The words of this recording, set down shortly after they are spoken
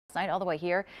Night all the way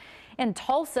here in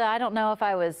Tulsa. I don't know if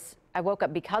I woke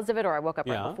up because of it or I woke up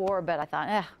right before, but I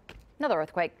thought, another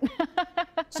earthquake.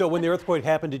 So when the earthquake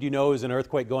happened, did you know it was an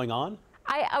earthquake going on?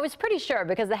 I was pretty sure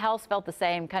because the house felt the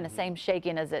same, same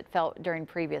shaking as it felt during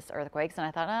previous earthquakes. And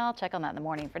I thought, I'll check on that in the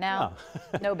morning. For now,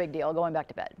 no big deal, going back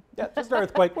to bed. Yeah, just an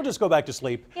earthquake. We'll just go back to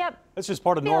sleep. Yep. That's just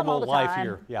part of normal life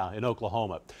here, in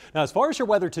Oklahoma. Now, as far as your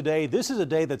weather today, this is a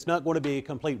day that's not going to be a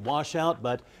complete washout,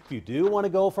 but if you do want to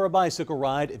go for a bicycle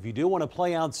ride, if you do want to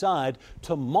play outside,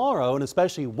 tomorrow and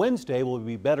especially Wednesday will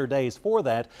be better days for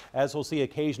that, as we'll see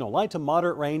occasional light to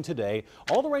moderate rain today.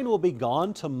 All the rain will be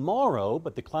gone tomorrow,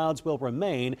 but the clouds will remain,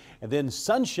 and then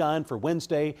sunshine for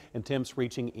Wednesday and temps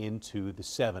reaching into the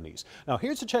 70s. Now,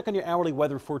 here's a check on your hourly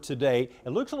weather for today. It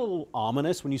looks a little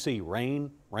ominous when you see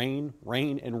rain, rain,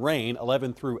 rain, and rain,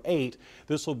 11 through 8.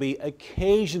 This will be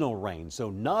occasional rain, so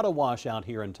not a washout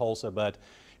here in Tulsa, but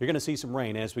you're going to see some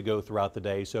rain as we go throughout the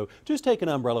day. So just take an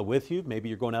umbrella with you. Maybe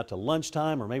you're going out to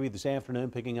lunchtime or maybe this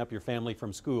afternoon picking up your family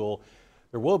from school.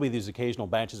 There will be these occasional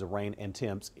batches of rain and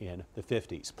temps in the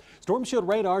 50s. Storm Shield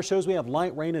radar shows we have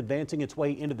light rain advancing its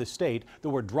way into the state,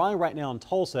 though we're dry right now in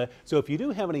Tulsa. So if you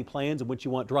do have any plans in which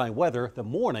you want dry weather, the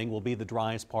morning will be the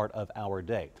driest part of our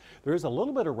day. There is a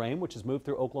little bit of rain which has moved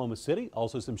through Oklahoma City,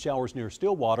 also some showers near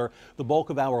Stillwater. The bulk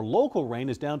of our local rain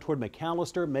is down toward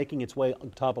McAllister, making its way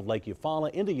on top of Lake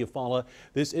Eufaula into Eufaula.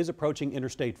 This is approaching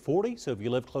Interstate 40, so if you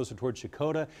live closer toward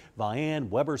Chakotah, Vian,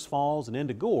 Webbers Falls, and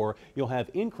into Gore, you'll have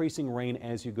increasing rain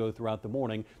as you go throughout the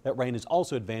morning. That rain is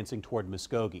also advancing toward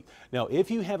Muskogee. Now, if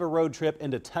you have a road trip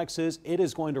into Texas, it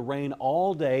is going to rain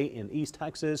all day in East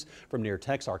Texas from near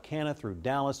Texarkana through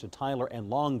Dallas to Tyler and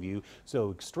Longview. So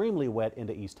extremely wet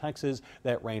into East Texas.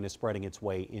 That rain is spreading its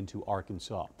way into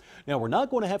Arkansas. Now, we're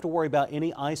not going to have to worry about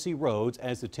any icy roads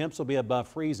as the temps will be above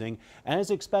freezing.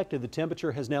 As expected, the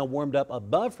temperature has now warmed up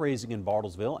above freezing in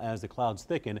Bartlesville as the clouds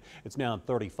thicken. It's now at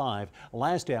 35.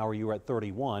 Last hour you were at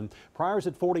 31. Pryor's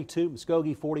at 42.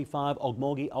 Muskogee 45,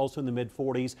 Okmulgee also in the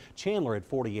mid-40s, Chandler at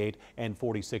 48 and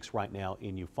 46 right now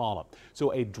in Eufaula.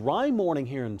 So a dry morning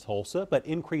here in Tulsa, but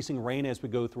increasing rain as we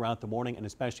go throughout the morning and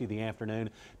especially the afternoon.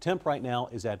 Temp right now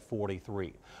is at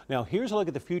 43. Now here's a look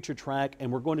at the future track,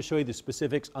 and we're going to show you the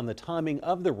specifics on the timing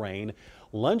of the rain.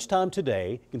 Lunchtime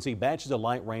today, you can see batches of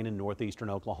light rain in northeastern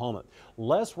Oklahoma.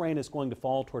 Less rain is going to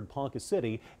fall toward Ponca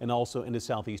City and also into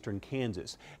southeastern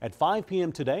Kansas. At 5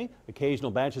 p.m. today,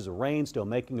 occasional batches of rain still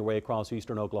making their way across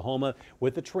eastern Oklahoma,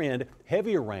 with the trend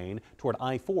heavier rain toward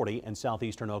I-40 and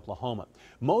southeastern Oklahoma.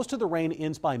 Most of the rain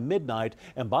ends by midnight,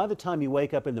 and by the time you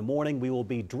wake up in the morning, we will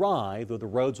be dry, though the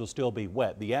roads will still be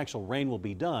wet. The actual rain will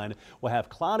be done. We'll have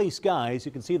cloudy skies.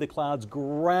 You can see the clouds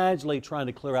gradually trying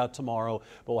to clear out tomorrow,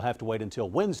 but we'll have to wait until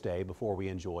Wednesday before we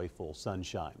enjoy full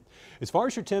sunshine. As far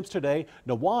as your temps today,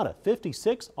 Nowata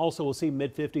 56. Also we'll see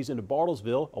mid-50s into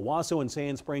Bartlesville, Owasso and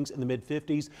Sand Springs in the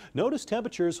mid-50s. Notice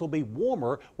temperatures will be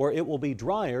warmer where it will be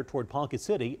drier toward Ponca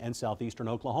City and southeastern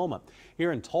Oklahoma.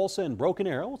 Here in Tulsa and Broken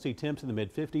Arrow, we'll see temps in the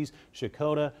mid-50s,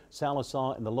 Chakotah,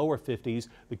 Sallisaw in the lower 50s.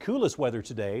 The coolest weather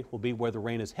today will be where the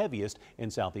rain is heaviest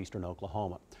in southeastern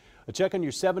Oklahoma. A check on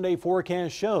your 7-day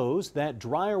forecast shows that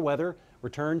drier weather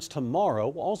returns tomorrow.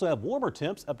 We'll also have warmer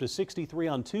temps up to 63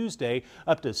 on Tuesday,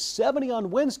 up to 70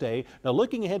 on Wednesday. Now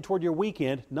looking ahead toward your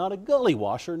weekend, not a gully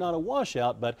washer, not a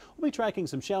washout, but we'll be tracking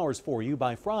some showers for you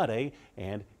by Friday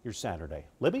and your Saturday.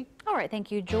 Libby? All right,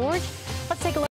 thank you, George. Let's take a look.